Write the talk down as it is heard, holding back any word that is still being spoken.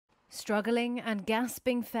Struggling and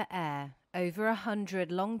gasping for air, over 100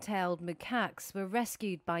 long-tailed macaques were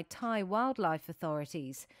rescued by Thai wildlife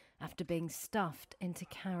authorities after being stuffed into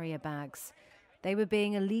carrier bags. They were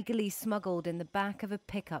being illegally smuggled in the back of a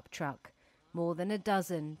pickup truck. More than a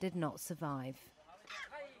dozen did not survive.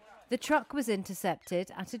 The truck was intercepted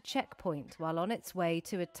at a checkpoint while on its way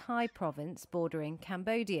to a Thai province bordering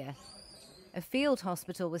Cambodia. A field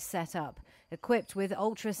hospital was set up, equipped with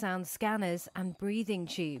ultrasound scanners and breathing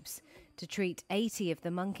tubes, to treat 80 of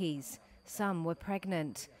the monkeys. Some were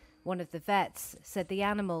pregnant. One of the vets said the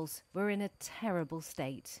animals were in a terrible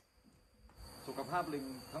state.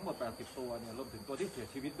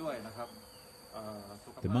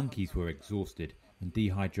 The monkeys were exhausted and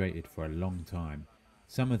dehydrated for a long time.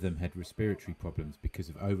 Some of them had respiratory problems because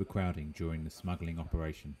of overcrowding during the smuggling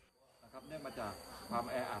operation.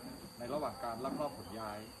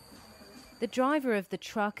 The driver of the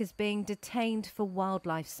truck is being detained for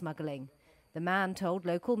wildlife smuggling. The man told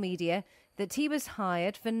local media that he was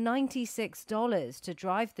hired for $96 to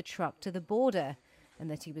drive the truck to the border and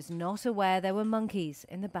that he was not aware there were monkeys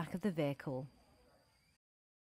in the back of the vehicle.